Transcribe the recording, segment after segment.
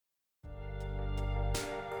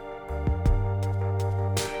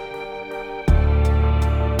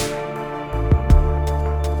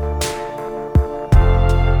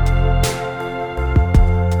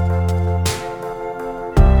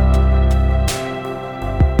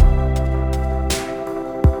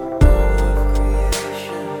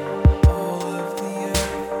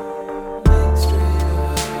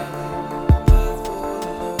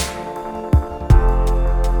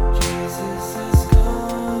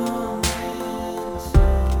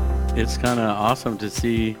It's kind of awesome to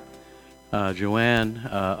see Joanne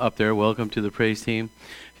up there. Welcome to the praise team.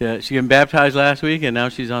 She got baptized last week, and now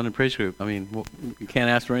she's on the praise group. I mean, you can't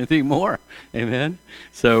ask for anything more. Amen.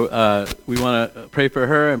 So we want to pray for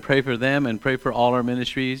her and pray for them and pray for all our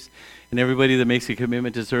ministries and everybody that makes a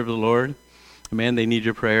commitment to serve the Lord. Amen. They need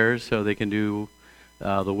your prayers so they can do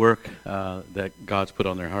the work that God's put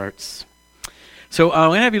on their hearts. So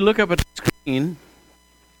I'm going to have you look up at the screen,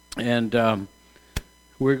 and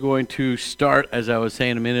we're going to start, as I was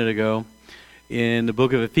saying a minute ago, in the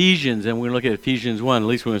book of Ephesians, and we're going to look at Ephesians 1. At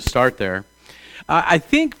least we're going to start there. I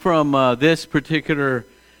think from this particular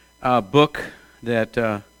book that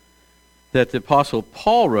the Apostle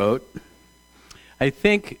Paul wrote, I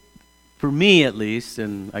think, for me at least,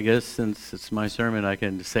 and I guess since it's my sermon I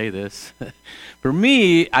can say this, for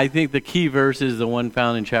me, I think the key verse is the one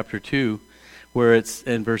found in chapter 2, where it's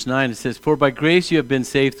in verse 9, it says, "For by grace you have been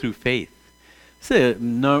saved through faith."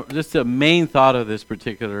 Just the main thought of this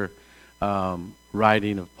particular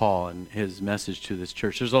writing of Paul and his message to this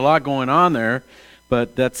church. There's a lot going on there,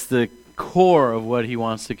 but that's the core of what he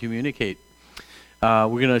wants to communicate. We're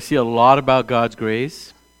going to see a lot about God's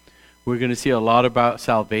grace. We're going to see a lot about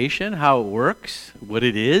salvation, how it works, what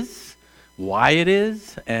it is, why it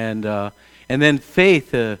is, and then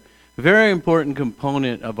faith, a very important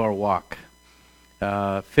component of our walk.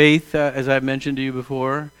 Faith, as I've mentioned to you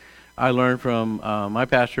before, I learned from my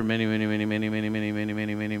pastor many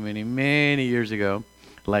years ago,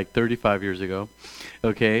 like 35 years ago,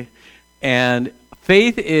 okay? And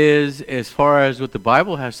faith is, as far as what the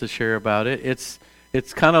Bible has to share about it, it's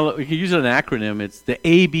kind of, we can use an acronym, it's the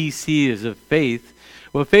ABCs of faith.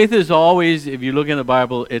 Well, faith is always, if you look in the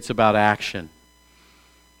Bible, it's about action.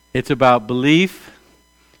 It's about belief,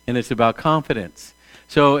 and it's about confidence.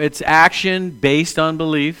 So it's action based on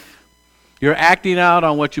belief. You're acting out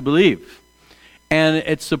on what you believe. And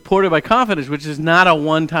it's supported by confidence, which is not a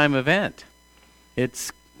one-time event.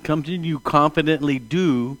 It's something you confidently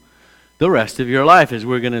do the rest of your life, as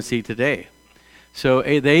we're going to see today. So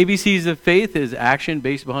the ABCs of faith is action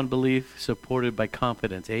based upon belief, supported by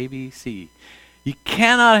confidence. ABC. You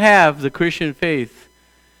cannot have the Christian faith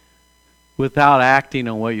without acting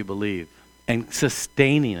on what you believe and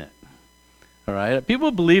sustaining it. All right? People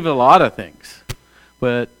believe a lot of things,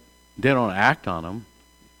 but they don't act on them,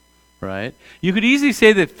 right? You could easily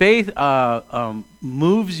say that faith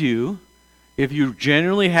moves you, if you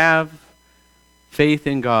genuinely have faith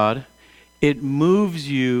in God, it moves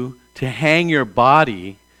you to hang your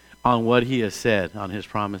body on what he has said, on his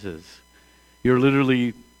promises. You're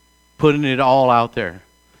literally putting it all out there.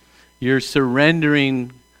 You're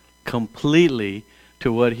surrendering completely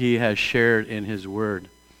to what he has shared in his word,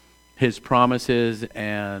 his promises,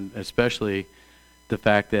 and especially the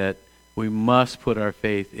fact that we must put our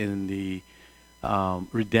faith in the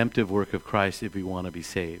redemptive work of Christ if we want to be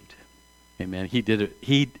saved. Amen. He did it.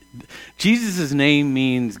 Jesus' name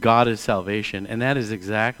means God is salvation, and that is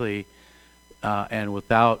exactly, and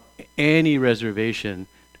without any reservation,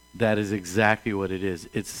 that is exactly what it is.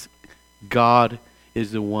 It's God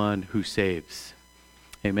is the one who saves.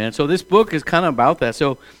 Amen. So this book is kind of about that.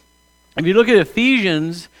 So if you look at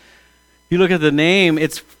Ephesians, you look at the name,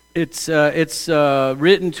 it's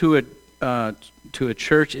written to a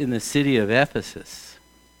church in the city of Ephesus.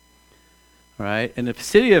 All right, and the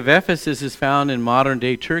city of Ephesus is found in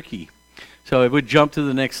modern-day Turkey. So if we jump to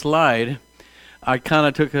the next slide, I kind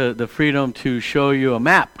of took the freedom to show you a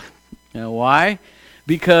map. You know why?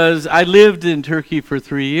 Because I lived in Turkey for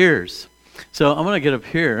 3 years. So I'm going to get up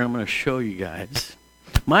here and I'm going to show you guys.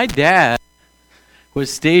 My dad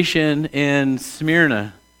was stationed in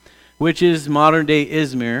Smyrna, which is modern-day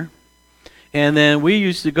Izmir. And then we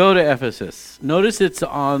used to go to Ephesus. Notice it's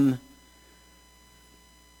near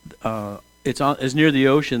the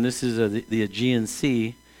ocean. This is the Aegean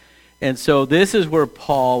Sea. And so this is where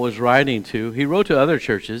Paul was writing to. He wrote to other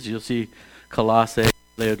churches. You'll see Colossae,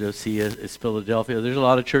 Laodicea, it's Philadelphia. There's a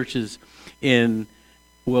lot of churches in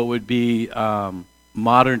what would be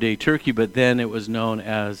modern-day Turkey, but then it was known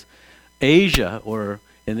as Asia, or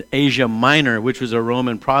in Asia Minor, which was a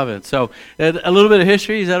Roman province. So a little bit of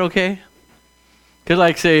history, is that okay? Because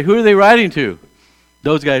like say, who are they writing to?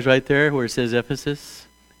 Those guys right there where it says Ephesus,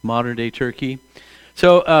 modern-day Turkey.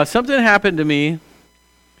 So something happened to me,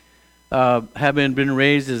 having been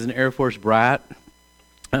raised as an Air Force brat.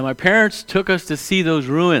 And my parents took us to see those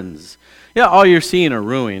ruins. Yeah, all you're seeing are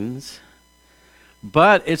ruins.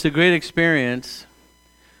 But it's a great experience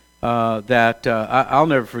that I'll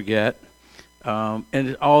never forget.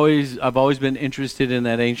 And I've always been interested in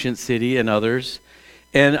that ancient city and others.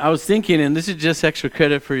 And I was thinking, and this is just extra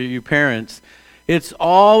credit for you parents, it's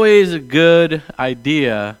always a good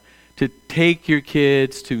idea to take your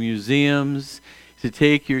kids to museums, to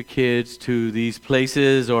take your kids to these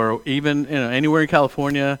places, or even anywhere in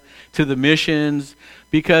California, to the missions,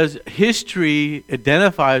 because history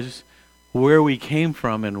identifies where we came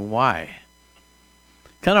from and why.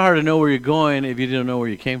 Kind of hard to know where you're going if you don't know where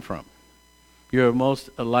you came from. You're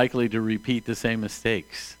most likely to repeat the same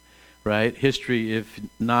mistakes, right? History, if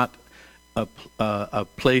not a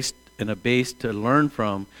place and a base to learn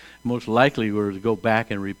from, most likely we're to go back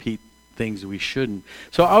and repeat things we shouldn't.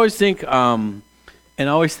 So I always think, and I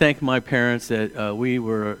always thank my parents that we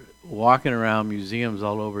were walking around museums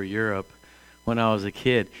all over Europe when I was a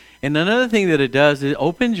kid. And another thing that it does, it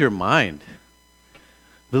opens your mind.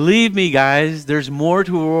 Believe me, guys, there's more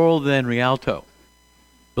to the world than Rialto.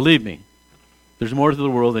 Believe me. There's more to the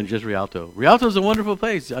world than just Rialto. Rialto is a wonderful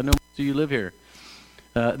place. I know most of you live here.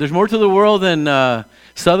 There's more to the world than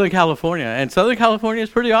Southern California. And Southern California is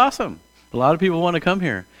pretty awesome. A lot of people want to come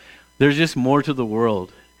here. There's just more to the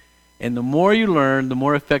world. And the more you learn, the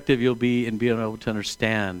more effective you'll be in being able to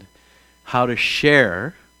understand how to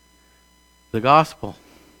share the gospel.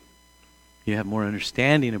 You have more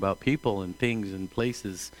understanding about people and things and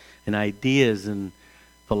places and ideas and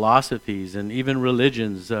philosophies and even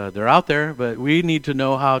religions. They're out there, but we need to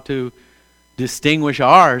know how to distinguish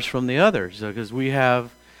ours from the others, because we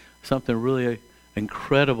have something really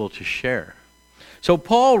incredible to share. So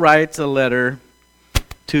Paul writes a letter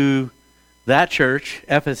to that church,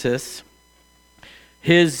 Ephesus.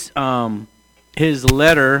 His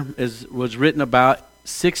letter was written about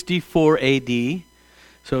 64 A.D.,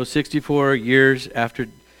 so 64 years after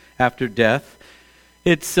death.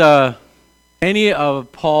 It's any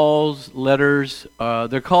of Paul's letters,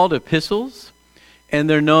 they're called epistles, and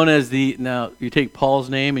they're known as now you take Paul's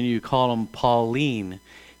name and you call them Pauline,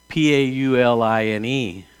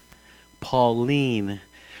 Pauline, Pauline.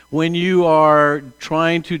 When you are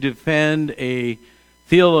trying to defend a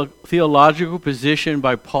theological position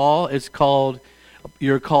by Paul, it's a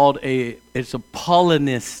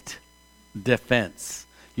Paulinist defense.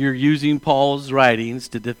 You're using Paul's writings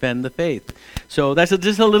to defend the faith. So that's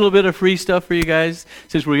just a little bit of free stuff for you guys,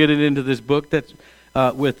 since we're getting into this book that's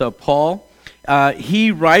with Paul.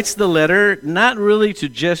 He writes the letter not really to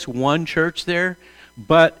just one church there,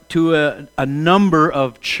 but to a number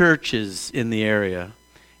of churches in the area.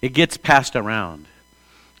 It gets passed around.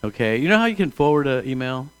 Okay, you know how you can forward an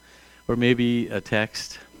email or maybe a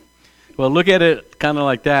text? Well, look at it kind of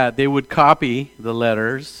like that. They would copy the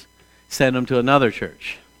letters, send them to another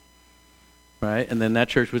church, right? And then that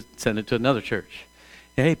church would send it to another church.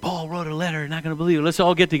 Hey, Paul wrote a letter, you're not going to believe it. Let's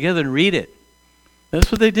all get together and read it.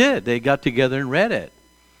 That's what they did. They got together and read it.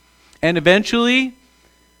 And eventually,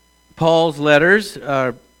 Paul's letters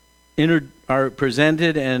are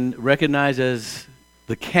presented and recognized as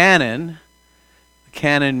the canon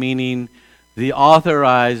meaning the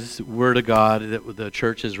authorized Word of God that the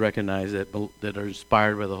church has recognized that are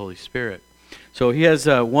inspired by the Holy Spirit. So he has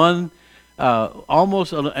almost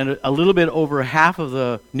a little bit over half of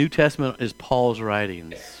the New Testament is Paul's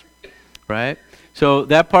writings, right? So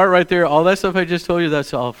that part right there, all that stuff I just told you,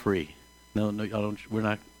 that's all free. No, I don't. We're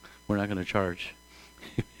not going to charge.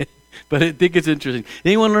 But I think it's interesting.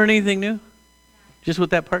 Anyone learn anything new? Just with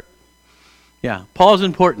that part? Yeah, Paul's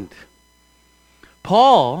important.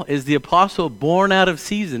 Paul is the apostle born out of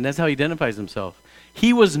season. That's how he identifies himself.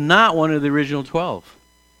 He was not one of the original 12.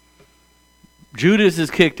 Judas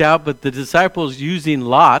is kicked out, but the disciples using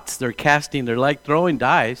lots, they're like throwing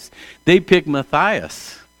dice, they pick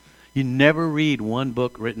Matthias. You never read one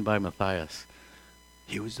book written by Matthias.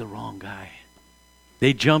 He was the wrong guy.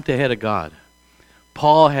 They jumped ahead of God.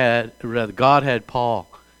 God had Paul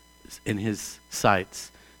in his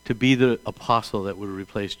sights to be the apostle that would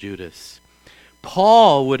replace Judas.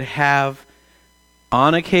 Paul would have,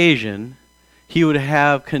 on occasion, he would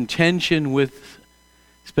have contention with,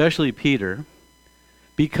 especially Peter,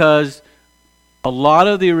 because a lot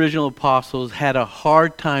of the original apostles had a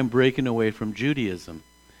hard time breaking away from Judaism.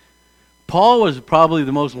 Paul was probably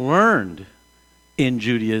the most learned in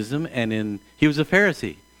Judaism, and he was a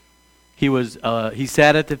Pharisee. He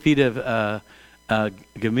sat at the feet of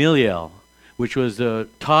Gamaliel, which was the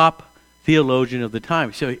top theologian of the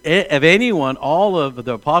time. So of anyone, all of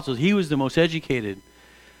the apostles, he was the most educated.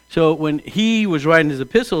 So when he was writing his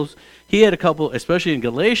epistles, he had a couple, especially in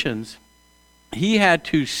Galatians, he had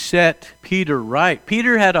to set Peter right.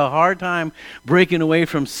 Peter had a hard time breaking away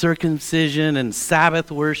from circumcision and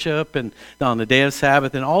Sabbath worship and on the day of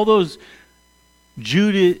Sabbath and all those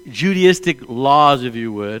Judaistic laws, if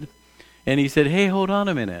you would. And he said, hey, hold on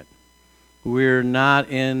a minute. We're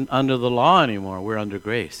not under the law anymore. We're under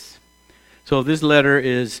grace. So this letter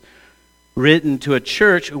is written to a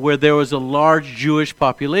church where there was a large Jewish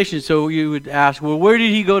population. So you would ask, well, where did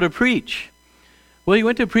he go to preach? Well, he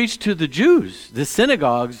went to preach to the Jews, the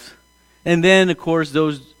synagogues, and then, of course,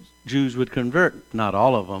 those Jews would convert. Not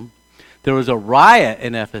all of them. There was a riot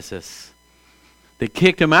in Ephesus. They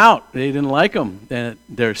kicked him out. They didn't like him. And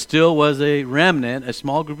there still was a remnant, a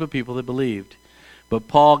small group of people that believed. But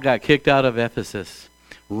Paul got kicked out of Ephesus,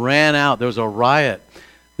 ran out. There was a riot.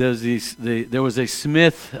 There was a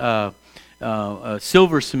smith, a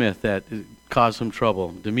silversmith that caused some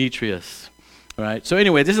trouble, Demetrius. All right. So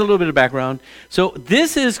anyway, this is a little bit of background. So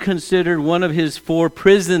this is considered one of his 4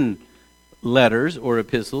 prison letters or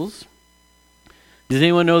epistles. Does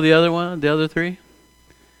anyone know the other one, the other 3?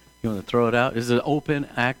 You want to throw it out? This is an open,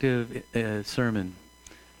 active sermon.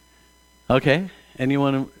 Okay.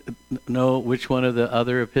 Anyone know which one of the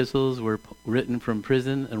other epistles were written from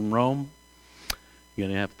prison in Rome? You're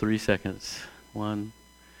going to have 3 seconds. 1,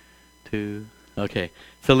 2. Okay.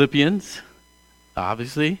 Philippians,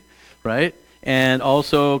 obviously, right? And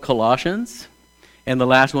also Colossians. And the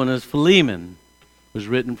last one is Philemon, was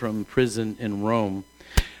written from prison in Rome.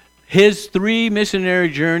 His 3 missionary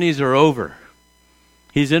journeys are over.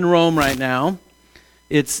 He's in Rome right now.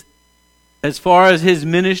 It's, as far as his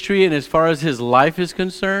ministry and as far as his life is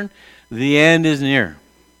concerned, the end is near.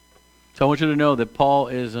 So I want you to know that Paul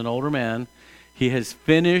is an older man. He has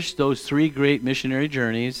finished those 3 great missionary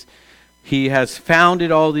journeys. He has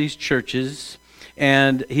founded all these churches,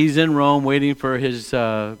 and he's in Rome waiting for his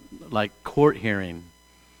court hearing.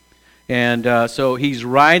 And so he's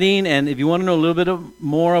writing, and if you want to know a little bit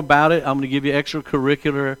more about it, I'm going to give you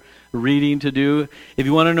extracurricular reading to do. If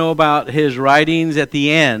you want to know about his writings at the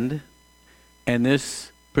end, and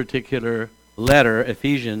this particular letter,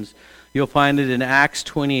 Ephesians, you'll find it in Acts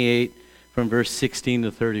 28 from verse 16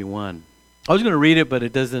 to 31. I was going to read it, but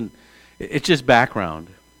it's just background.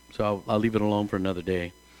 So I'll leave it alone for another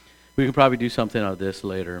day. We can probably do something out of this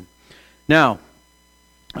later. Now,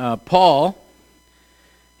 Paul,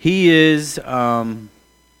 he is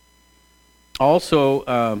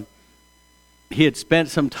also, he had spent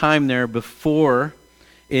some time there before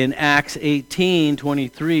in Acts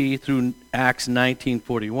 18:23 through Acts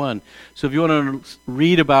 19:41. So if you want to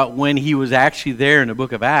read about when he was actually there in the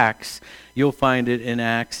book of Acts, you'll find it in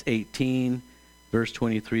Acts 18, verse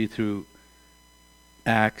 23 through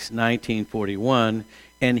Acts 19:41.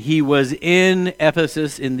 And he was in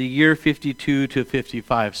Ephesus in the year 52 to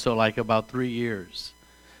 55, so like about 3 years.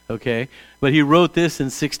 Okay? But he wrote this in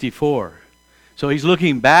 64. So he's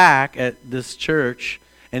looking back at this church,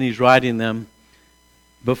 and he's writing them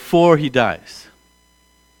before he dies.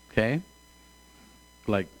 Okay?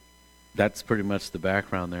 Like, that's pretty much the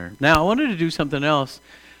background there. Now, I wanted to do something else.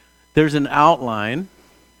 There's an outline.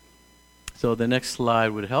 So the next slide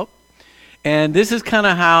would help. And this is kind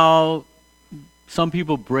of how some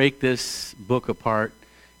people break this book apart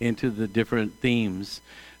into the different themes.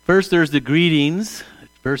 First, there's the greetings,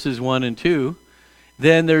 verses 1 and 2.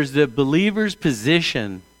 Then there's the believer's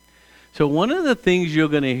position. So one of the things you're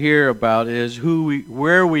going to hear about is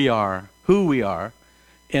where we are, who we are,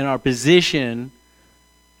 in our position,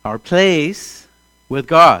 our place with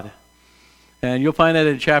God. And you'll find that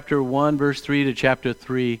in chapter 1, verse 3 to chapter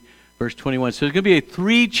 3, verse 21. So there's going to be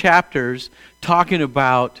 3 chapters talking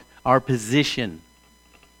about our position,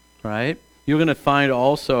 right? You're going to find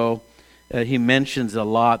also he mentions a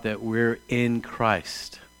lot that we're in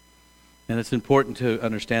Christ. And it's important to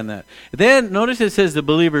understand that. Then notice it says the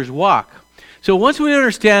believer's walk. So once we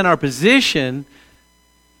understand our position,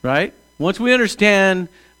 right? Once we understand,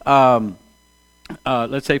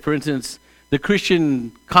 let's say, for instance, the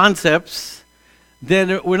Christian concepts,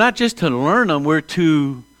 then we're not just to learn them, we're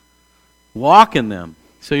to walk in them.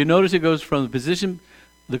 So you notice it goes from the position,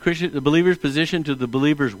 the believer's position to the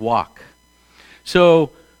believer's walk.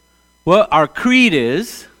 So what our creed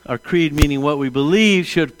is, our creed meaning what we believe,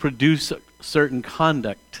 should produce certain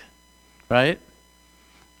conduct, right?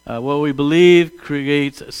 What we believe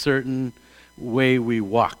creates a certain way we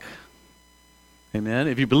walk. Amen?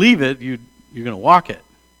 If you believe it, you're going to walk it.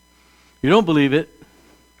 You don't believe it,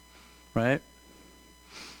 right?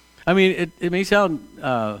 I mean, it may sound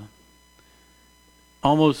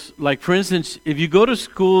almost like, for instance, if you go to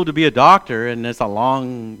school to be a doctor, and that's a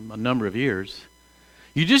number of years,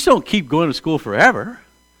 you just don't keep going to school forever.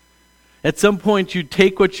 At some point, you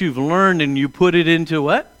take what you've learned and you put it into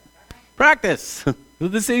what? Practice.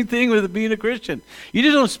 The same thing with being a Christian. You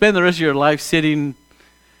just don't spend the rest of your life sitting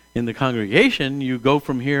in the congregation. You go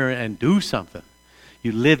from here and do something.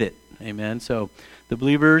 You live it. Amen. So the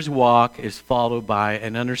believer's walk is followed by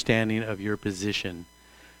an understanding of your position,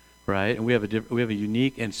 right? And we have a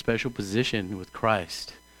unique and special position with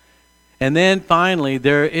Christ. And then finally,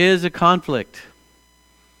 there is a conflict.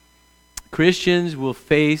 Christians will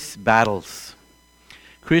face battles.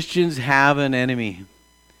 Christians have an enemy.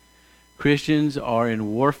 Christians are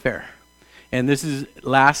in warfare. And this is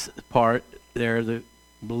last part there, the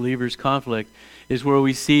believer's conflict, is where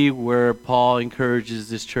we see where Paul encourages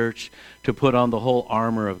this church to put on the whole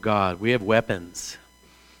armor of God. We have weapons.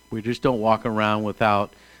 We just don't walk around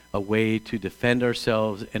without a way to defend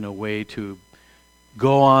ourselves and a way to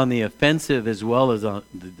go on the offensive as well as on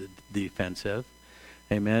the defensive.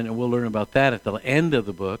 Amen. And we'll learn about that at the end of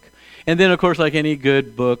the book. And then, of course, like any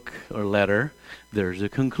good book or letter, there's a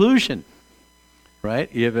conclusion.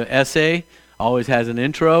 Right? You have an essay, always has an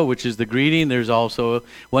intro, which is the greeting. There's also,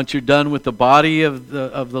 once you're done with the body of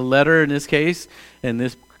the letter in this case, in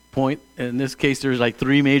this case, there's like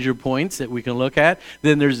 3 major points that we can look at.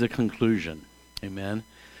 Then there's the conclusion. Amen.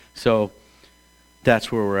 So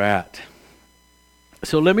that's where we're at.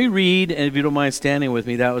 So let me read, and if you don't mind standing with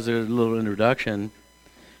me, that was a little introduction.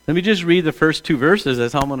 Let me just read the first 2 verses.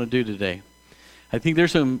 That's how I'm going to do today. I think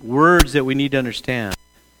there's some words that we need to understand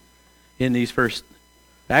in these first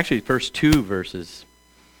 2 verses.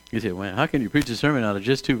 You say, well, how can you preach a sermon out of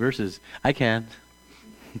just 2 verses? I can.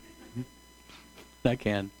 I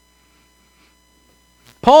can.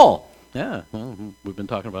 Paul. Yeah, well, we've been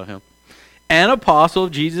talking about him. An apostle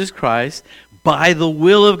of Jesus Christ by the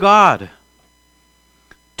will of God,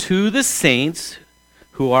 to the saints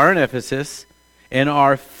who are in Ephesus and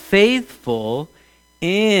are faithful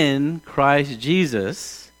in Christ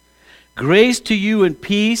Jesus, grace to you and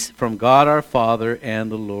peace from God our Father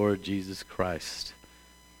and the Lord Jesus Christ.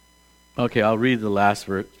 Okay, I'll read the last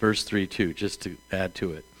verse 3 too, just to add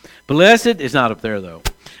to it. Blessed, it's not up there though.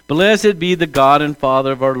 Blessed be the God and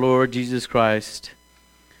Father of our Lord Jesus Christ,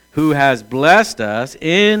 who has blessed us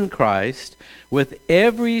in Christ with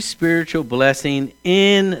every spiritual blessing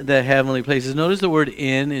in the heavenly places. Notice the word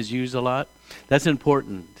in is used a lot. That's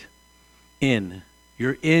important. In.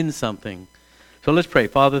 You're in something. So let's pray.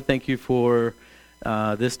 Father, thank you for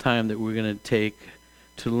this time that we're going to take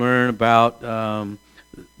to learn about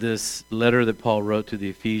this letter that Paul wrote to the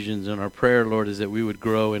Ephesians. And our prayer, Lord, is that we would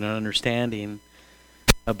grow in our understanding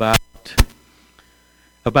about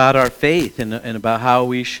our faith and about how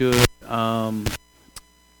we should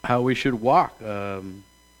walk,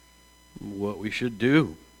 what we should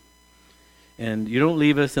do. And you don't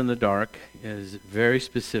leave us in the dark. It is very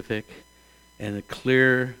specific and a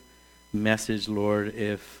clear message, Lord.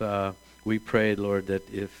 If we prayed, Lord, that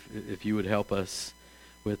if you would help us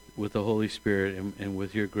with the Holy Spirit and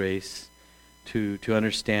with your grace to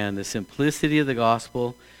understand the simplicity of the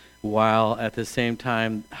gospel, while at the same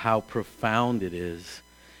time how profound it is,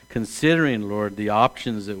 considering, Lord, the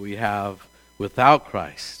options that we have without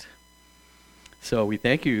Christ. So we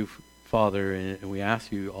thank you, Father, and we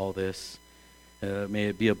ask you all this. May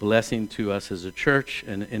it be a blessing to us as a church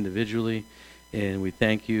and individually. And we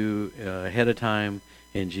thank you ahead of time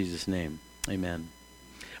in Jesus' name. Amen.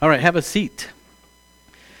 All right, have a seat.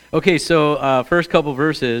 Okay, so first couple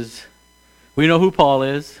verses. We know who Paul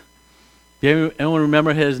is. Do anyone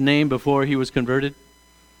remember his name before he was converted?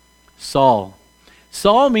 Saul.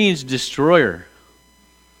 Saul means destroyer.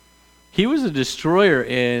 He was a destroyer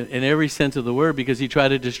in every sense of the word because he tried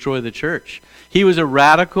to destroy the church. He was a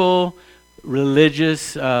radical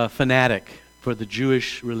religious fanatic for the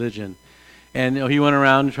Jewish religion. And he went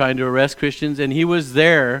around trying to arrest Christians, and he was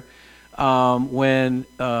there when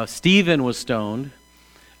Stephen was stoned.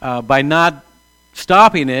 By not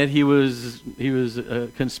stopping it, he was a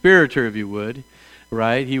conspirator, if you would,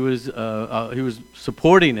 right? He was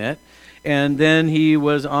supporting it, and then he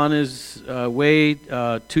was on his way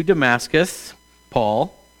to Damascus,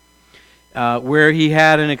 Paul, where he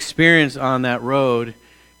had an experience on that road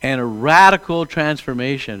and a radical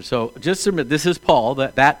transformation. So just admit, this is Paul,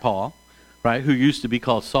 that Paul, right, who used to be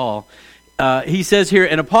called Saul. He says here,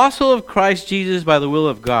 an apostle of Christ Jesus by the will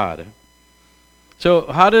of God.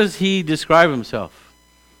 So how does he describe himself?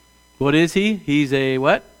 What is he? He's a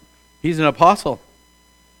what? He's an apostle.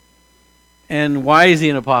 And why is he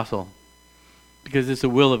an apostle? Because it's the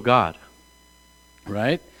will of God,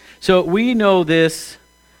 right? So we know this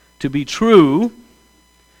to be true.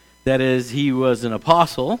 That is, he was an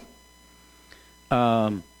apostle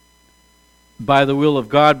by the will of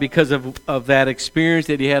God because of that experience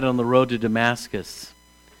that he had on the road to Damascus.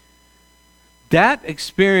 That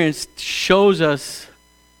experience shows us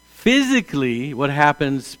physically what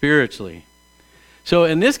happens spiritually. So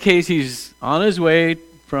in this case, he's on his way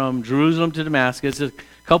from Jerusalem to Damascus, a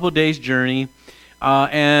couple of days' journey,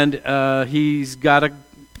 and he's got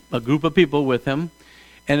a group of people with him.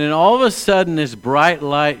 And then all of a sudden, this bright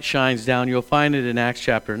light shines down. You'll find it in Acts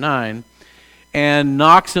chapter 9. and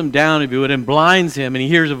knocks him down, if you would, and blinds him, and he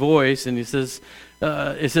hears a voice, and he says,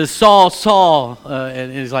 it says, Saul, Saul,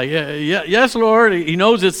 and he's like, yes, Lord. He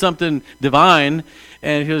knows it's something divine,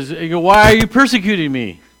 and he goes, why are you persecuting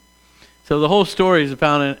me? So the whole story is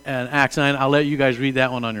found in Acts 9. I'll let you guys read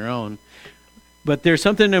that one on your own. But there's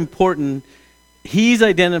something important. He's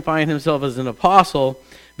identifying himself as an apostle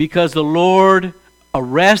because the Lord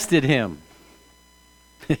arrested him.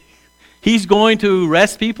 He's going to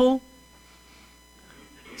arrest people?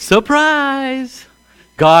 Surprise!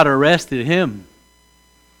 God arrested him.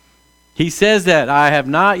 He says that, I have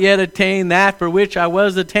not yet attained that for which I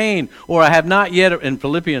was attained. Or I have not yet, in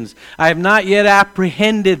Philippians, I have not yet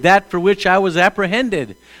apprehended that for which I was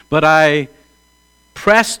apprehended. But I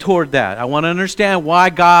press toward that. I want to understand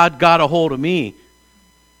why God got a hold of me.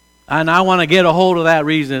 And I want to get a hold of that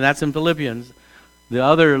reason. That's in Philippians. One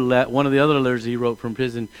of the other letters he wrote from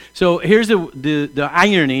prison. So here's the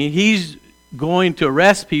irony. He's going to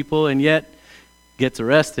arrest people and yet gets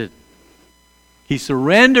arrested. He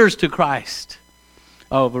surrenders to Christ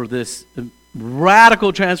over this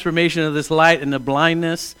radical transformation of this light and the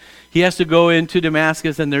blindness. He has to go into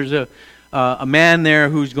Damascus, and there's a man there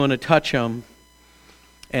who's going to touch him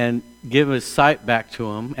and give his sight back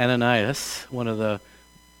to him, Ananias, one of the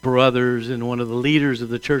brothers and one of the leaders of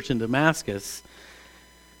the church in Damascus.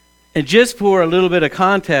 And just for a little bit of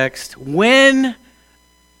context, when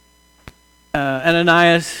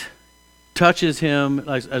Ananias touches him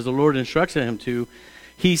as the Lord instructed him to,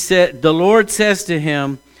 the Lord says to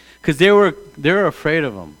him, because they're afraid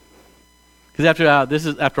of him. Because after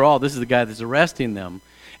all, this is the guy that's arresting them.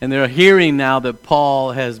 And they're hearing now that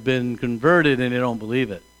Paul has been converted, and they don't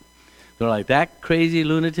believe it. They're like, that crazy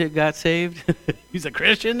lunatic got saved? He's a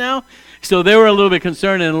Christian now? So they were a little bit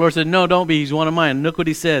concerned, and the Lord said, no, don't be. He's one of mine. Look what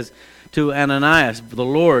he says to Ananias, the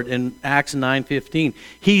Lord, in Acts 9:15.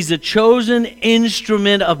 He's a chosen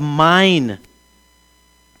instrument of mine.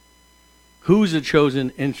 Who's a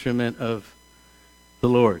chosen instrument of the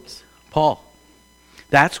Lord's? Paul.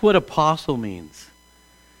 That's what apostle means.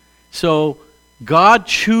 So God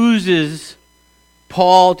chooses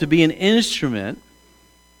Paul to be an instrument.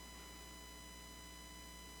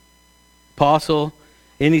 Apostle.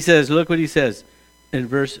 And he says, look what he says in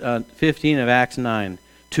verse 15 of Acts 9.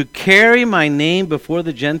 To carry my name before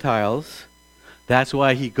the Gentiles. That's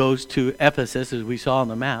why he goes to Ephesus, as we saw on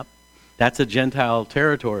the map. That's a Gentile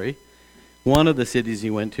territory. One of the cities he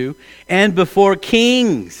went to. And before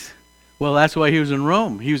kings. Well, that's why he was in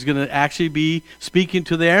Rome. He was going to actually be speaking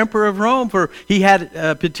to the emperor of Rome. For he had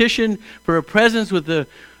a petition for a presence with the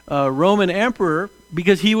Roman emperor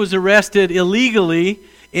because he was arrested illegally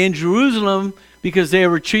in Jerusalem because they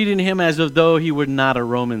were treating him as though he were not a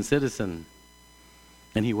Roman citizen.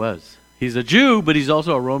 And he was. He's a Jew, but he's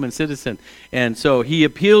also a Roman citizen. And so he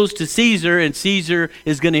appeals to Caesar, and Caesar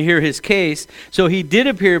is going to hear his case. So he did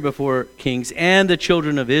appear before kings and the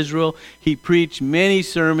children of Israel. He preached many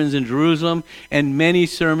sermons in Jerusalem and many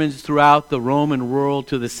sermons throughout the Roman world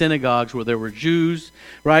to the synagogues where there were Jews.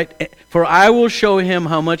 Right? For I will show him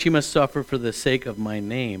how much he must suffer for the sake of my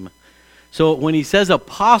name. So when he says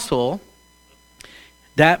apostle,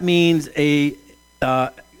 that means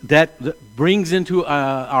that brings into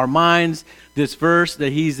our minds this verse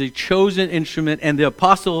that he's a chosen instrument, and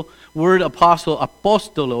the word apostle,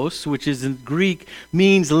 apostolos, which is in Greek,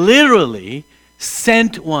 means literally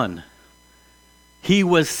sent one. He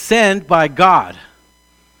was sent by God.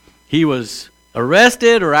 He was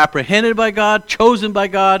arrested or apprehended by God, chosen by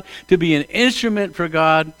God to be an instrument for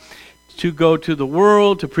God, to go to the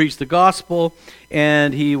world, to preach the gospel,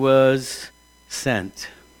 and he was sent.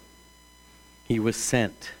 He was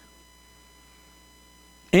sent.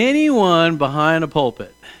 Anyone behind a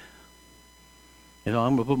pulpit, I'm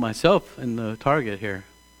going to put myself in the target here.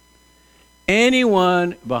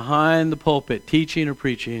 Anyone behind the pulpit, teaching or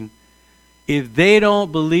preaching, if they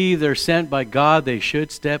don't believe they're sent by God, they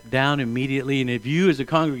should step down immediately. And if you as a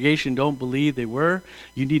congregation don't believe they were,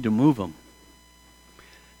 you need to move them.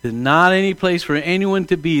 There's not any place for anyone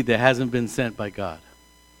to be that hasn't been sent by God.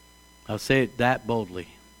 I'll say it that boldly,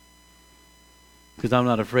 because I'm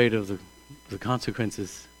not afraid of the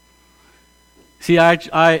consequences. See,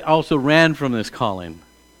 I also ran from this calling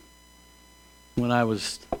when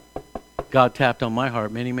God tapped on my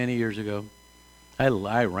heart many, many years ago.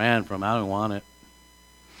 I ran from it. I don't want it.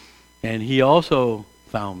 And he also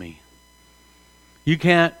found me. You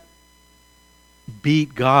can't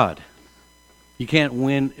beat God. You can't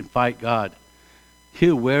win and fight God.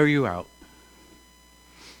 He'll wear you out.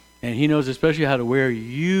 And he knows especially how to wear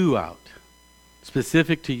you out,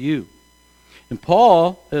 specific to you. And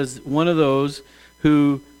Paul is one of those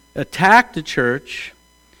who attacked the church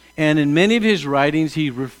And in many of his writings, he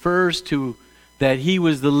refers to that he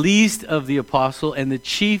was the least of the apostle and the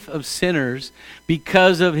chief of sinners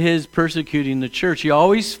because of his persecuting the church. He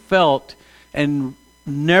always felt and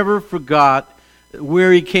never forgot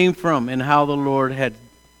where he came from and how the Lord had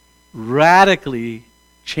radically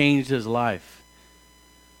changed his life.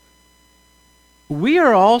 We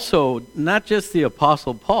are also not just the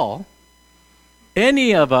Apostle Paul.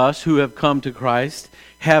 Any of us who have come to Christ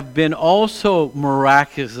have been also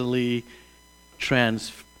miraculously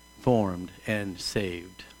transformed and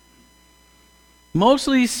saved.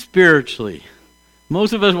 Mostly spiritually.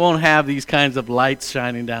 Most of us won't have these kinds of lights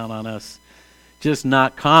shining down on us. Just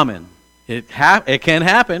not common. It can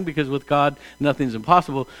happen because with God nothing's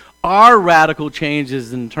impossible. Our radical change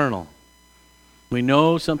is internal. We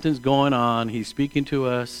know something's going on. He's speaking to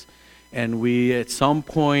us. And we, at some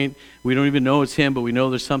point, we don't even know it's him, but we know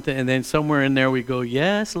there's something. And then somewhere in there we go,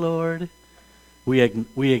 yes, Lord. We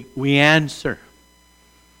answer.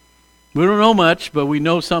 We don't know much, but we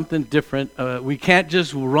know something different. We can't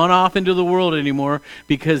just run off into the world anymore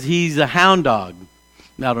because he's a hound dog.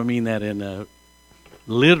 Now, I don't mean that in a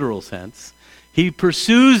literal sense. He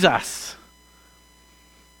pursues us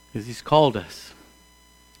because he's called us.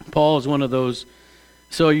 Paul is one of those.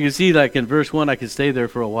 So you can see, like in verse 1, I could stay there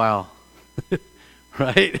for a while.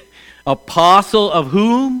 Right? Apostle of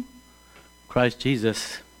whom? Christ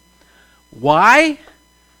Jesus. Why?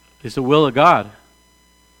 It's the will of God.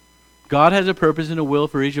 God has a purpose and a will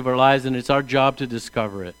for each of our lives, and it's our job to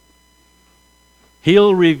discover it.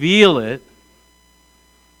 He'll reveal it,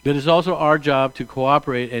 but it's also our job to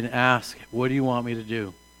cooperate and ask, what do you want me to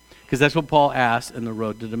do? Because that's what Paul asked in the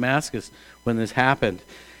road to Damascus when this happened.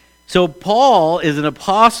 So Paul is an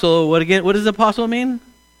apostle. What does apostle mean?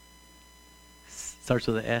 Starts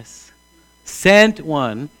with an S. Sent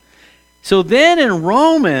one. So then in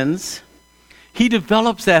Romans, he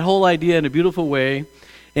develops that whole idea in a beautiful way.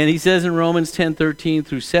 And he says in Romans 10:13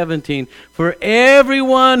 through 17, for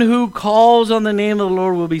everyone who calls on the name of the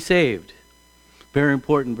Lord will be saved. Very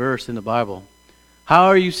important verse in the Bible. How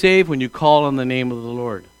are you saved? When you call on the name of the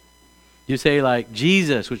Lord. You say like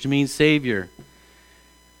Jesus, which means Savior.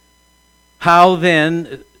 How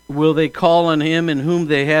then will they call on him in whom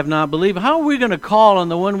they have not believed? How are we going to call on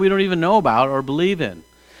the one we don't even know about or believe in?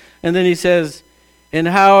 And then he says, and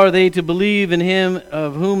how are they to believe in him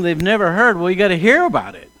of whom they've never heard? Well, you got to hear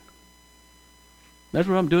about it. That's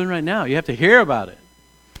what I'm doing right now. You have to hear about it.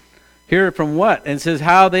 Hear it from what? And it says,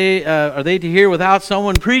 how are they to hear without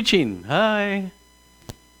someone preaching? Hi.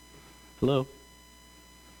 Hello.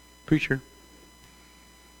 Preacher.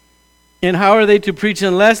 And how are they to preach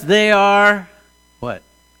unless they are, what?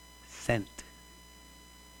 Sent.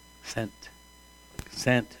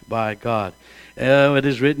 Sent by God. It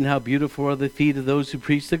is written, how beautiful are the feet of those who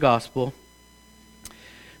preach the gospel.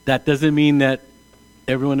 That doesn't mean that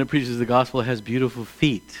everyone that preaches the gospel has beautiful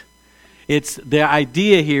feet. It's the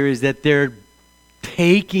idea here is that they're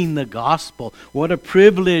taking the gospel. What a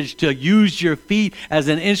privilege to use your feet as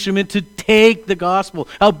an instrument to take the gospel.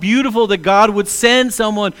 How beautiful that God would send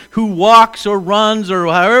someone who walks or runs or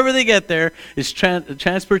however they get there is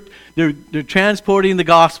they're transporting the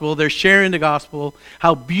gospel. They're sharing the gospel.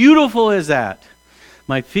 How beautiful is that?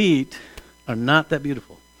 My feet are not that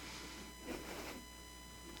beautiful.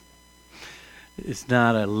 It's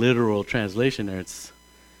not a literal translation there. It's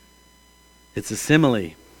a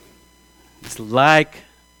simile. It's like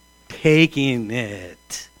taking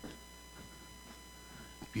it.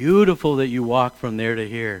 Beautiful that you walk from there to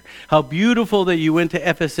here. How beautiful that you went to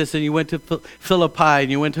Ephesus and you went to Philippi and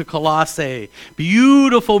you went to Colossae.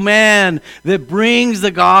 Beautiful man that brings the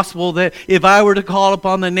gospel, that if I were to call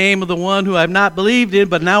upon the name of the one who I've not believed in,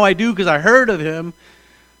 but now I do because I heard of him,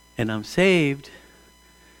 and I'm saved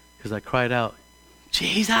because I cried out,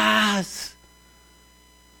 Jesus,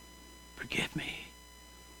 forgive me.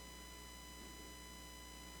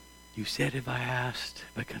 You said if I asked,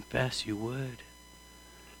 if I confessed, you would.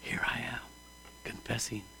 Here I am,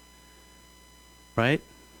 confessing. Right?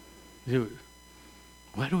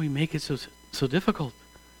 Why do we make it so difficult?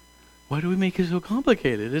 Why do we make it so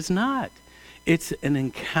complicated? It's not. It's an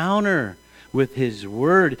encounter with his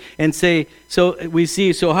word. And so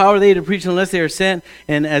how are they to preach unless they are sent?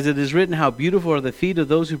 And as it is written, how beautiful are the feet of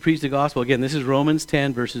those who preach the gospel. Again, this is Romans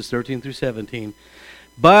 10, verses 13 through 17.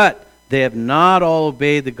 But they have not all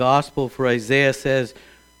obeyed the gospel, for Isaiah says,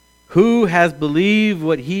 who has believed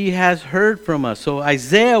what he has heard from us? So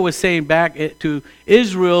Isaiah was saying back to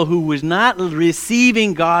Israel, who was not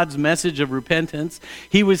receiving God's message of repentance.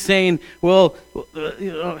 He was saying, well,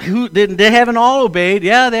 they haven't all obeyed.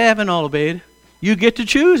 Yeah, they haven't all obeyed. You get to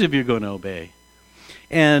choose if you're going to obey.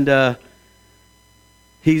 And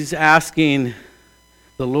He's asking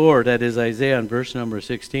the Lord, that is Isaiah in verse number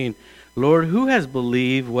 16, Lord, who has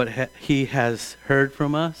believed what he has heard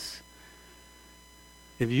from us?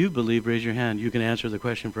 If you believe, raise your hand. You can answer the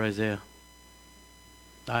question for Isaiah.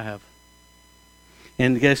 I have.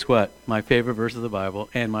 And guess what? My favorite verse of the Bible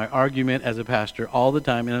and my argument as a pastor all the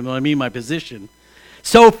time, and I mean my position.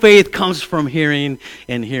 So faith comes from hearing,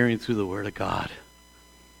 and hearing through the Word of God.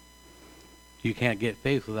 You can't get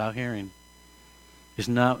faith without hearing. It's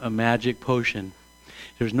not a magic potion.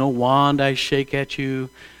 There's no wand I shake at you.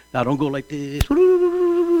 Now don't go like this.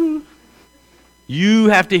 You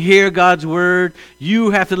have to hear God's Word. You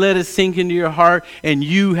have to let it sink into your heart, and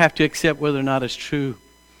you have to accept whether or not it's true.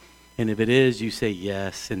 And if it is, you say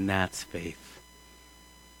yes, and that's faith.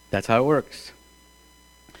 That's how it works.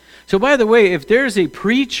 So by the way, if there's a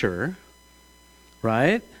preacher,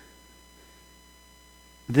 right,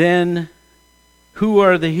 then who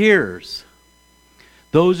are the hearers?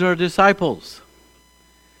 Those are disciples.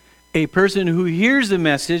 A person who hears the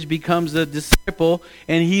message becomes a disciple,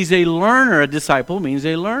 and he's a learner. A disciple means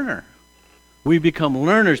a learner. We become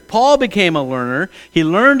learners. Paul became a learner. He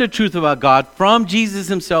learned the truth about God from Jesus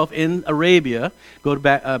himself in Arabia. Go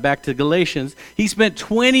back to Galatians. He spent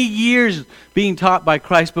 20 years being taught by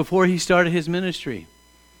Christ before he started his ministry.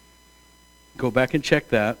 Go back and check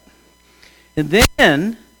that. And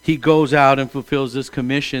then he goes out and fulfills this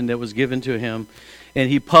commission that was given to him, and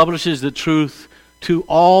he publishes the truth to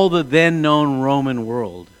all the then known Roman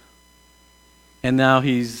world. And now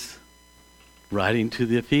he's writing to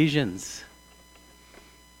the Ephesians.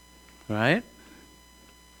 Right?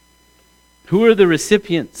 Who are the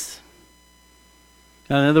recipients?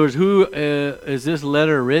 In other words, who is this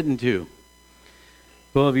letter written to?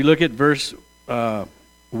 Well, if you look at verse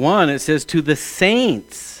 1, it says, to the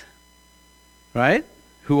saints, right?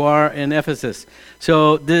 Who are in Ephesus.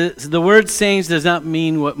 So the word saints does not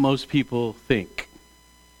mean what most people think.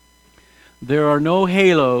 There are no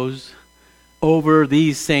halos over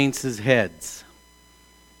these saints' heads.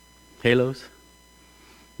 Halos?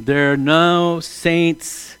 There are no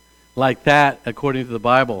saints like that according to the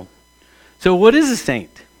Bible. So what is a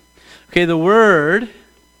saint? Okay, the word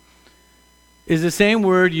is the same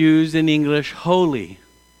word used in English, holy.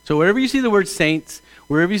 So wherever you see the word saints,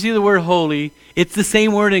 wherever you see the word holy, it's the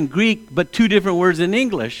same word in Greek, but two different words in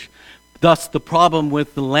English. Thus the problem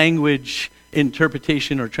with the language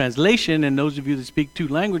interpretation or translation, and those of you that speak two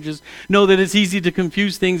languages know that it's easy to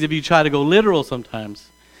confuse things if you try to go literal sometimes.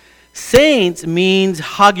 Saints means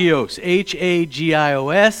hagios,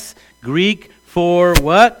 H-A-G-I-O-S, Greek for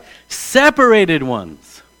what? Separated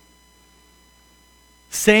ones.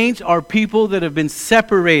 Saints are people that have been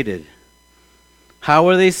separated. How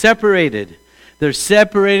are they separated? They're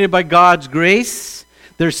separated by God's grace.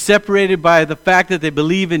 They're separated by the fact that they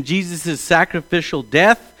believe in Jesus' sacrificial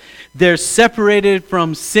death. They're separated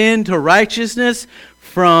from sin to righteousness,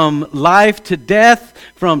 from life to death,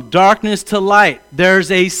 from darkness to light.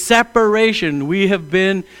 There's a separation. We have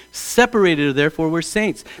been separated, therefore we're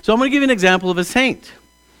saints. So I'm going to give you an example of a saint.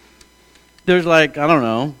 There's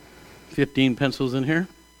 15 pencils in here.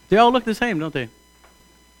 They all look the same, don't they? Do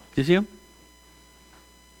you see them?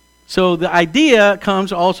 So the idea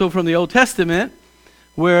comes also from the Old Testament,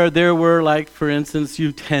 where there were, for instance,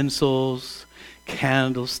 utensils,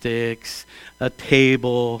 candlesticks, a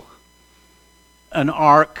table, an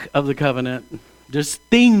ark of the covenant, just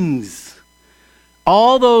things.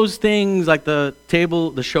 All those things, like the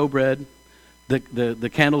table, the showbread,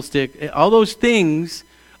 the candlestick, all those things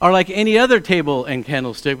are like any other table and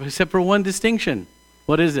candlestick, except for one distinction.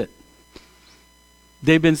 What is it?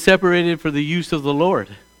 They've been separated for the use of the Lord.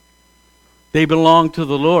 They belong to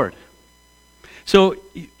the Lord. So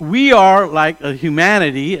we are like a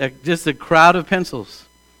humanity, just a crowd of pencils.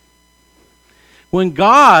 When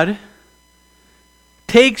God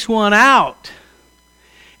takes one out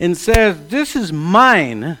and says, this is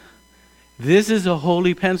mine, this is a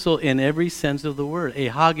holy pencil in every sense of the word, a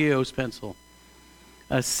hagios pencil,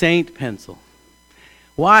 a saint pencil.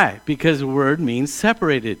 Why? Because the word means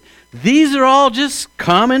separated. These are all just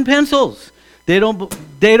common pencils. They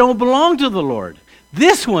don't belong to the Lord.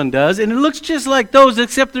 This one does, and it looks just like those,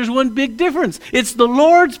 except there's one big difference. It's the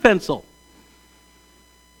Lord's pencil.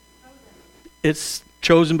 It's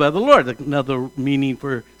chosen by the Lord. Another meaning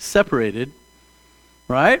for separated,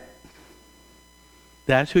 right?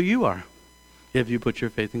 That's who you are if you put your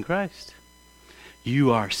faith in Christ.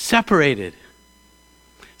 You are separated.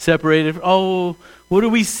 Separated. Oh, what are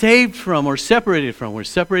we saved from or separated from? We're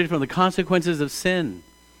separated from the consequences of sin,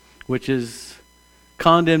 which is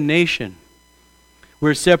condemnation.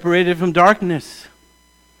 We're separated from darkness.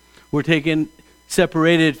 We're taken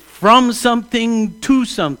separated from something to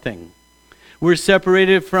something. We're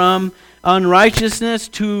separated from unrighteousness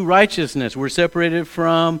to righteousness. We're separated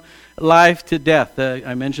from life to death.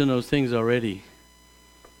 I mentioned those things already.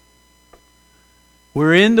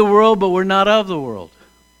 We're in the world, but we're not of the world.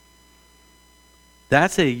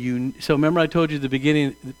 So remember I told you at the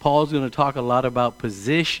beginning, Paul's going to talk a lot about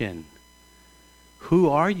position. Who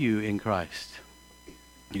are you in Christ?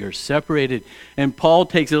 You're separated. And Paul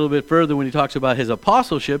takes it a little bit further when he talks about his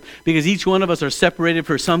apostleship, because each one of us are separated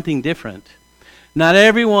for something different. Not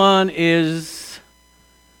everyone is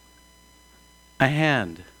a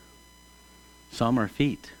hand. Some are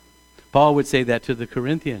feet. Paul would say that to the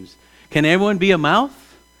Corinthians. Can everyone be a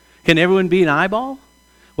mouth? Can everyone be an eyeball?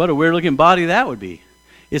 What a weird-looking body that would be.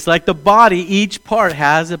 It's like the body, each part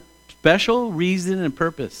has a special reason and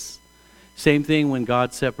purpose. Same thing when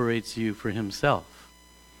God separates you for himself.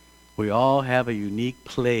 We all have a unique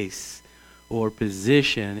place or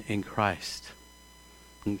position in Christ.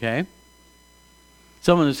 Okay?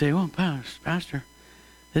 Someone will say, "Oh, Pastor,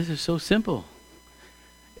 this is so simple."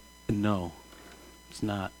 No, it's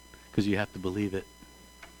not, because you have to believe it.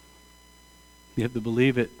 You have to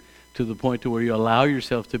believe it to the point to where you allow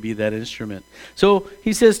yourself to be that instrument. So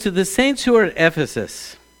he says to the saints who are at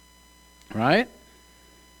Ephesus, right?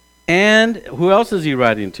 And who else is he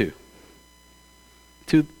writing to?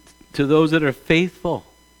 To those that are faithful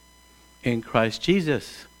in Christ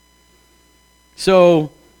Jesus.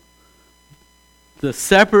 So the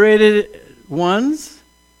separated ones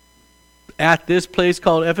at this place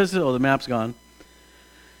called Ephesus, the map's gone,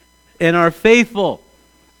 and are faithful.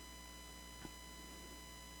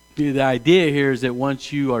 The idea here is that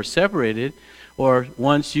once you are separated, or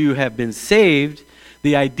once you have been saved,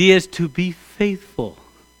 the idea is to be faithful.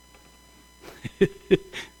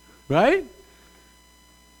 Right?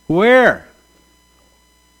 Where?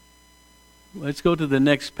 Let's go to the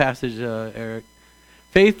next passage, Eric.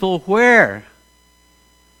 Faithful where?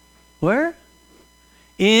 Where?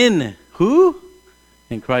 In who?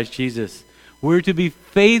 In Christ Jesus. We're to be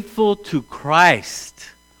faithful to Christ.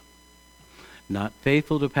 Not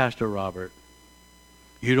faithful to Pastor Robert.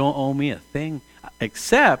 You don't owe me a thing.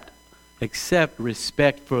 Except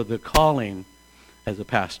respect for the calling as a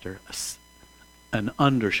pastor, an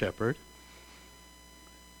under shepherd.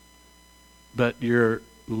 But your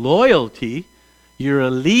loyalty, your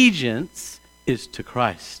allegiance is to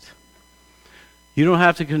Christ. You don't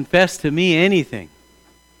have to confess to me anything,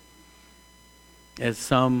 as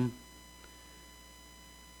some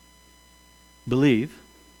believe.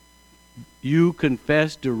 You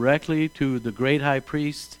confess directly to the great high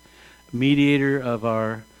priest, mediator of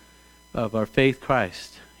our faith,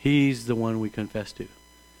 Christ. He's the one we confess to.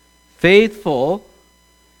 Faithful,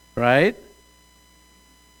 right?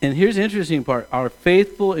 And here's the interesting part. Are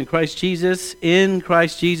faithful in Christ Jesus,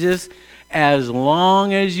 as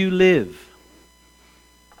long as you live.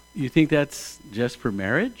 You think that's just for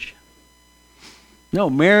marriage? No,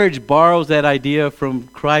 marriage borrows that idea from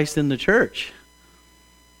Christ and the church.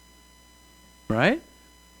 Right?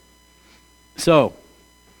 So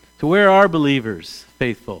where are believers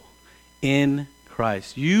faithful? In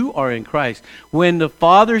Christ. You are in Christ. When the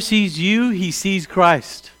Father sees you, he sees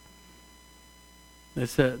Christ.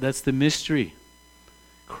 That's the mystery.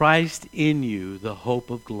 Christ in you, the hope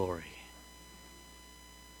of glory.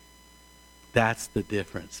 That's the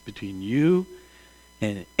difference between you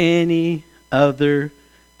and any other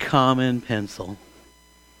common pencil.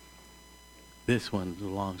 This one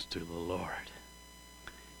belongs to the Lord.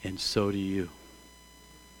 And so do you.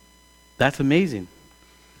 That's amazing.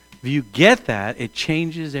 If you get that, it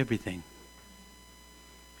changes everything.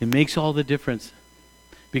 It makes all the difference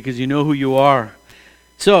because you know who you are.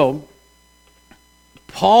 So,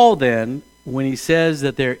 Paul then, when he says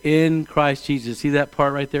that they're in Christ Jesus, see that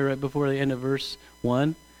part right there, right before the end of verse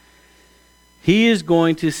 1? He is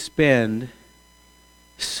going to spend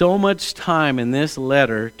so much time in this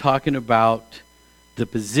letter talking about the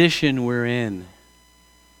position we're in.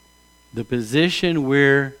 The position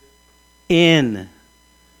we're in.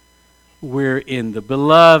 We're in the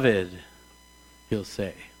beloved, he'll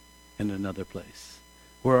say in another place.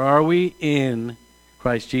 Where are we? In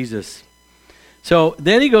Christ Jesus. So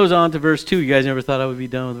then he goes on to verse 2. You guys never thought I would be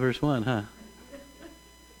done with verse 1, huh?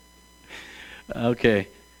 Okay.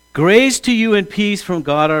 Grace to you and peace from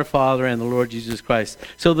God our Father and the Lord Jesus Christ.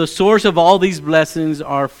 So the source of all these blessings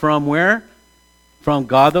are from where? From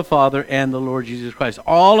God the Father and the Lord Jesus Christ.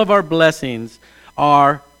 All of our blessings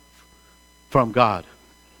are from God.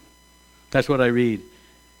 That's what I read.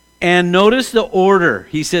 And notice the order.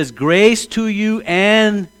 He says, grace to you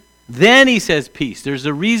and Then he says peace. There's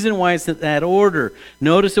a reason why it's in that order.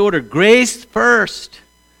 Notice the order. Grace first,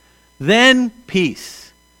 then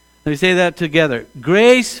peace. Let me say that together.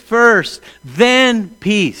 Grace first, then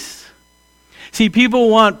peace. See, people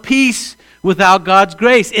want peace without God's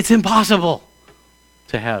grace. It's impossible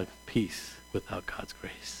to have peace without God's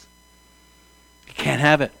grace. You can't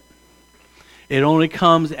have it. It only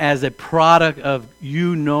comes as a product of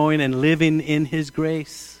you knowing and living in His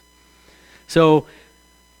grace. So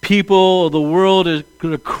people, the world is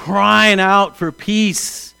crying out for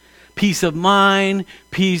peace. Peace of mind,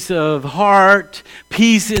 peace of heart,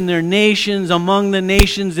 peace in their nations, among the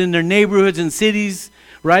nations, in their neighborhoods and cities.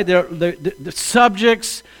 Right? The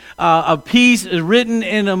subjects of peace is written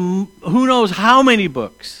in who knows how many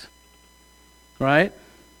books. Right?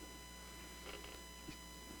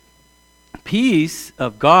 Peace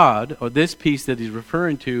of God, or this peace that he's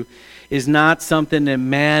referring to, is not something that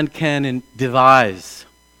man can devise.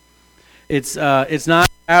 It's not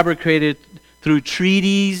fabricated through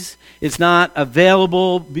treaties. It's not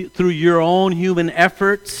available through your own human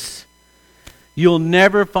efforts. You'll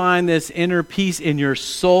never find this inner peace in your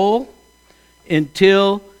soul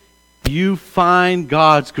until you find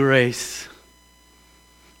God's grace.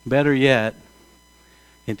 Better yet,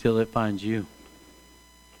 until it finds you.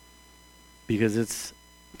 Because it's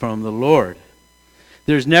from the Lord.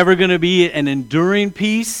 There's never going to be an enduring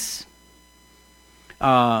peace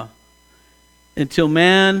until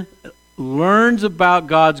man learns about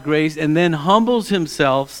God's grace and then humbles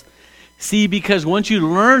himself. See, because once you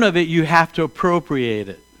learn of it, you have to appropriate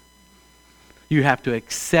it. You have to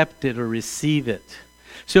accept it or receive it.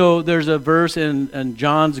 So there's a verse in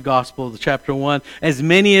John's Gospel, chapter 1. As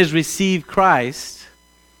many as receive Christ.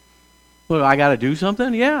 Well, I got to do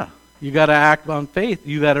something? Yeah. You got to act on faith.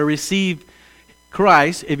 You got to receive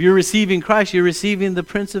Christ. If you're receiving Christ, you're receiving the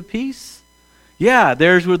Prince of Peace. Yeah,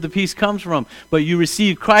 there's where the peace comes from. But you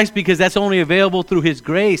receive Christ because that's only available through His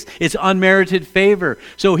grace. It's unmerited favor.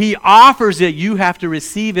 So He offers it. You have to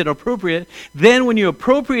receive it, appropriate. Then when you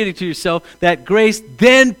appropriate it to yourself, that grace,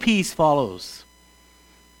 then peace follows.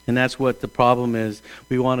 And that's what the problem is.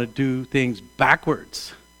 We want to do things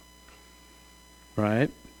backwards. Right?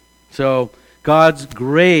 So God's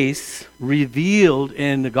grace revealed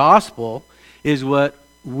in the gospel is what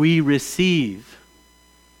we receive.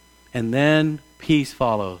 And then peace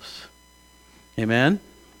follows. Amen?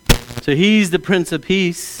 So He's the Prince of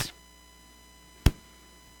Peace.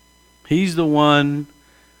 He's the one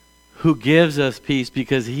who gives us peace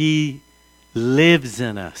because He lives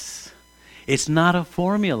in us. It's not a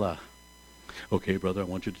formula. Okay, brother, I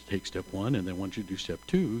want you to take step 1, and then I want you to do step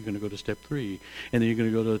 2. You're going to go to step 3, and then you're going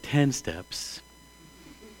to go to 10 steps.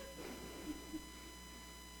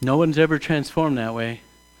 No one's ever transformed that way.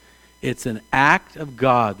 It's an act of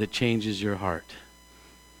God that changes your heart.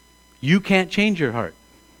 You can't change your heart.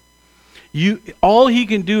 All He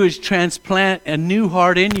can do is transplant a new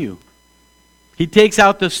heart in you. He takes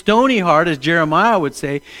out the stony heart, as Jeremiah would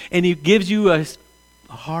say, and He gives you a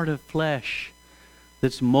heart of flesh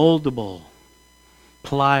that's moldable,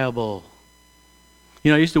 pliable.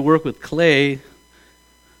 You know, I used to work with clay.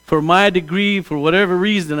 For my degree, for whatever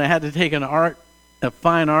reason, I had to take a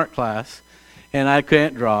fine art class, and I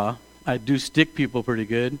can't draw. I do stick people pretty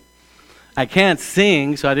good. I can't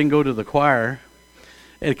sing, so I didn't go to the choir.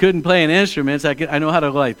 I couldn't play an instrument. I know how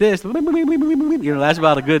to go like this. You know, that's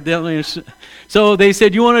about a good deal. So they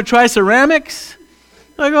said, "You want to try ceramics?"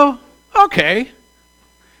 I go, "Okay."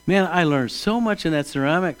 Man, I learned so much in that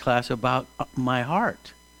ceramic class about my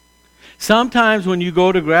heart. Sometimes when you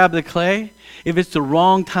go to grab the clay, if it's the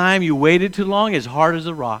wrong time, you waited too long, it's hard as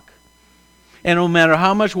a rock. And no matter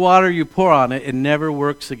how much water you pour on it, it never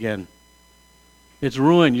works again. It's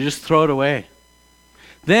ruined. You just throw it away.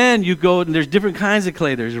 Then you go, and there's different kinds of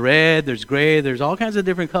clay. There's red, there's gray, there's all kinds of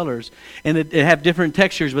different colors. And it have different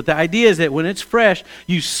textures. But the idea is that when it's fresh,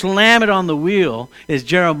 you slam it on the wheel. As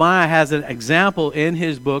Jeremiah has an example in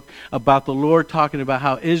his book about the Lord talking about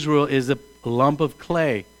how Israel is a lump of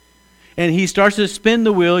clay. And He starts to spin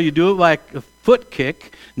the wheel. You do it like a foot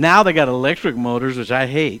kick. Now they got electric motors, which I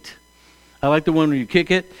hate. I like the one where you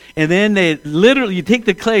kick it. And then you take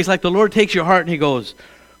the clay. It's like the Lord takes your heart and He goes,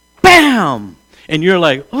 BAM! And you're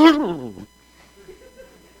like, oh.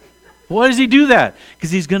 Why does He do that?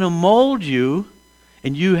 Because He's going to mold you,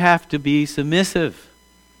 and you have to be submissive.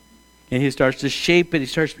 And He starts to shape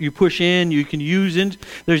it. You push in. You can use it.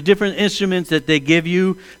 There's different instruments that they give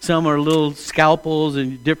you. Some are little scalpels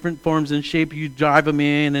and different forms and shape. You drive them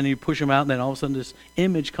in, and you push them out, and then all of a sudden this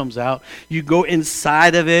image comes out. You go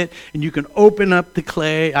inside of it, and you can open up the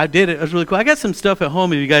clay. I did it. It was really cool. I got some stuff at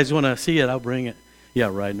home. If you guys want to see it, I'll bring it. Yeah,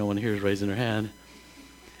 right. No one here is raising their hand.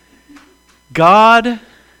 God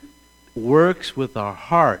works with our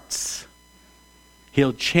hearts.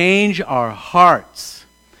 He'll change our hearts.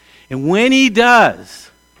 And when He does,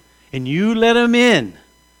 and you let Him in,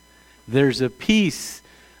 there's a peace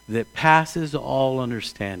that passes all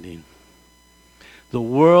understanding. The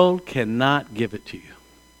world cannot give it to you.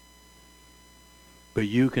 But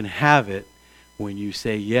you can have it when you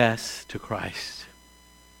say yes to Christ.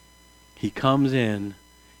 He comes in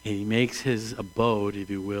and He makes His abode, if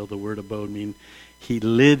you will. The word abode means He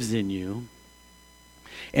lives in you.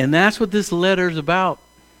 And that's what this letter is about.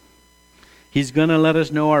 He's going to let us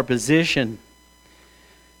know our position.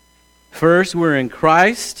 First, we're in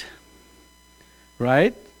Christ,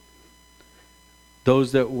 right?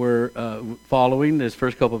 Those that were following this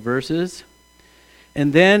first couple of verses.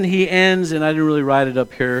 And then he ends, and I didn't really write it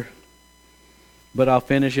up here, but I'll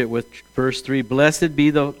finish it with verse 3. Blessed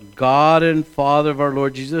be the God and Father of our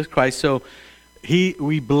Lord Jesus Christ. So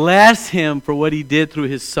we bless Him for what He did through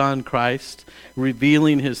His Son Christ,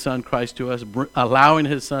 revealing His Son Christ to us, allowing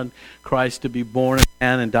His Son Christ to be born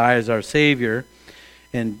again and die as our Savior.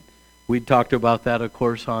 And we talked about that, of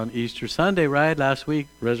course, on Easter Sunday, right? Last week,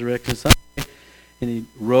 Resurrection Sunday. And He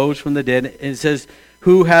rose from the dead. And it says,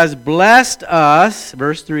 who has blessed us,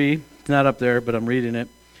 verse 3, it's not up there, but I'm reading it,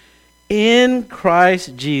 in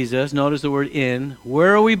Christ Jesus. Notice the word in.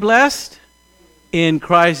 Where are we blessed? In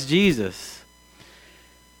Christ Jesus.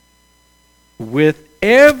 With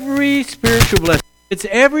every spiritual blessing. It's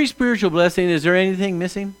every spiritual blessing. Is there anything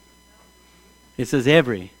missing? It says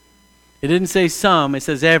every. It didn't say some. It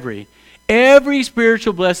says every. Every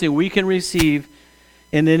spiritual blessing we can receive.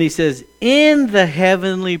 And then he says, in the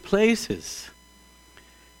heavenly places.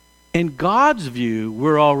 In God's view,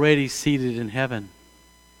 we're already seated in heaven,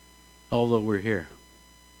 although we're here.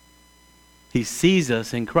 He sees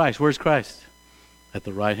us in Christ. Where's Christ? At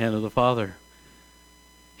the right hand of the Father.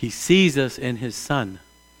 He sees us in His Son.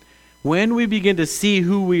 When we begin to see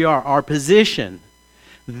who we are, our position,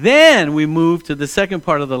 then we move to the second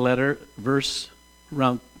part of the letter, verse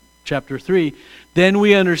around chapter 3. Then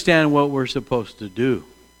we understand what we're supposed to do.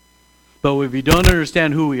 But if we don't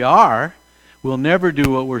understand who we are, we'll never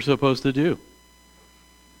do what we're supposed to do.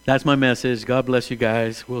 That's my message. God bless you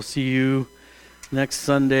guys. We'll see you next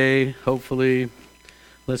Sunday, hopefully.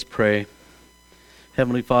 Let's pray.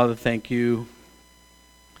 Heavenly Father, thank you.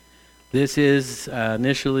 This is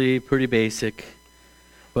initially pretty basic,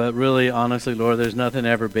 but really, honestly, Lord, there's nothing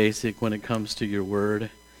ever basic when it comes to your word.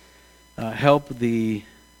 Help the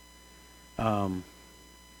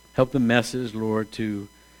message, Lord, to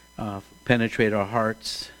penetrate our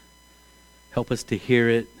hearts. Help us to hear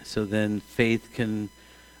it so then faith can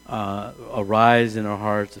arise in our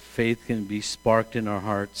hearts. Faith can be sparked in our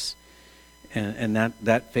hearts. And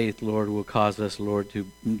that faith, Lord, will cause us, Lord, to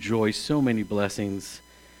enjoy so many blessings.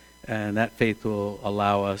 And that faith will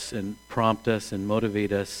allow us and prompt us and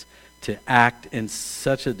motivate us to act in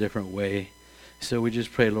such a different way. So we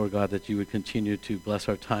just pray, Lord God, that you would continue to bless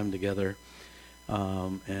our time together.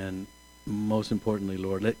 And most importantly,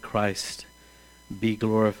 Lord, let Christ be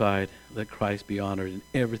glorified. Let Christ be honored in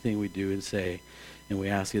everything we do and say. And we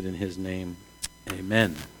ask it in His name.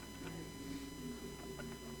 Amen.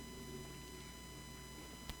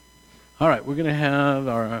 All right, we're going to have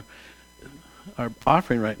our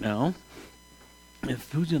offering right now.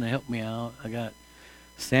 Who's going to help me out? I got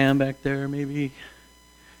Sam back there, maybe.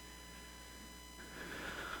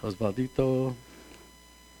 Osvaldito.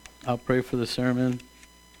 I'll pray for the sermon.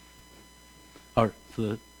 Or for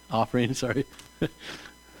the offering, sorry.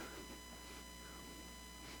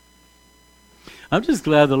 I'm just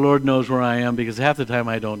glad the Lord knows where I am, because half the time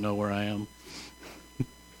I don't know where I am.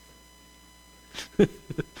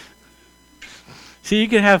 See, you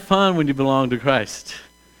can have fun when you belong to Christ.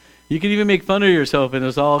 You can even make fun of yourself, and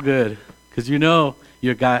it's all good, because you know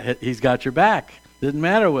He's got your back. Doesn't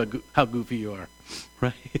matter how goofy you are,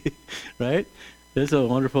 right? Right? It's a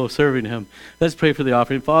wonderful serving Him. Let's pray for the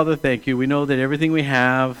offering. Father, thank you. We know that everything we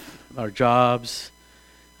have, our jobs,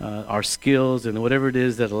 our skills, and whatever it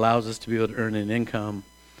is that allows us to be able to earn an income,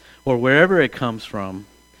 or wherever it comes from,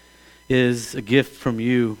 is a gift from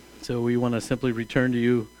you. So we want to simply return to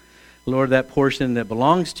you, Lord, that portion that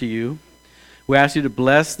belongs to you. We ask you to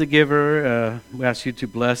bless the giver. We ask you to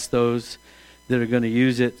bless those that are going to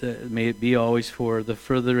use it. May it be always for the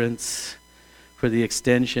furtherance, for the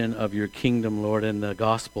extension of your kingdom, Lord, and the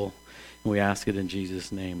gospel. And we ask it in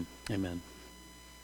Jesus' name. Amen.